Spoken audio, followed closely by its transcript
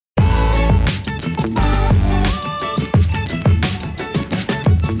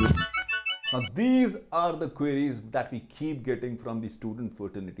these are the queries that we keep getting from the student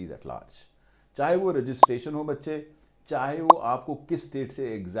fraternities at large. चाहे वो registration हो बच्चे, चाहे वो आपको किस स्टेट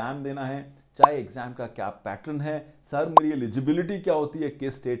से एग्जाम देना है, चाहे एग्जाम का क्या पैटर्न है, सर मेरी एलिजिबिलिटी क्या होती है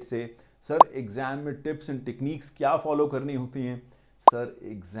किस स्टेट से, सर एग्जाम में टिप्स एंड टेक्निक्स क्या फॉलो करनी होती हैं, सर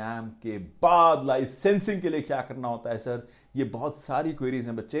एग्जाम के बाद लाइसेंसिंग के लिए क्या करना होता है सर, ये बहुत सारी क्वेरीज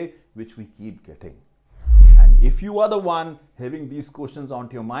हैं बच्चे which we keep getting. And if you are the one having these questions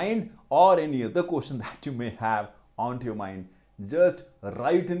onto your mind or any other question that you may have onto your mind, just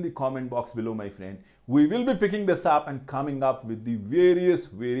write in the comment box below, my friend. We will be picking this up and coming up with the various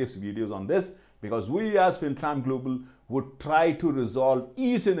videos on this, because we as FinTram Global would try to resolve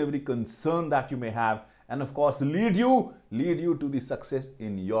each and every concern that you may have, and of course lead you to the success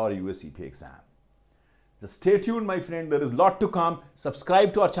in your US CPA exam. Just stay tuned, my friend. There is a lot to come.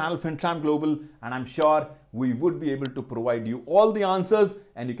 Subscribe to our channel FinTram Global, and I'm sure we would be able to provide you all the answers,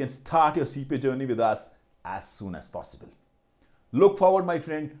 and you can start your CPA journey with us as soon as possible. Look forward, my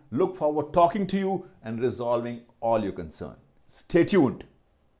friend. Look forward talking to you and resolving all your concerns. Stay tuned.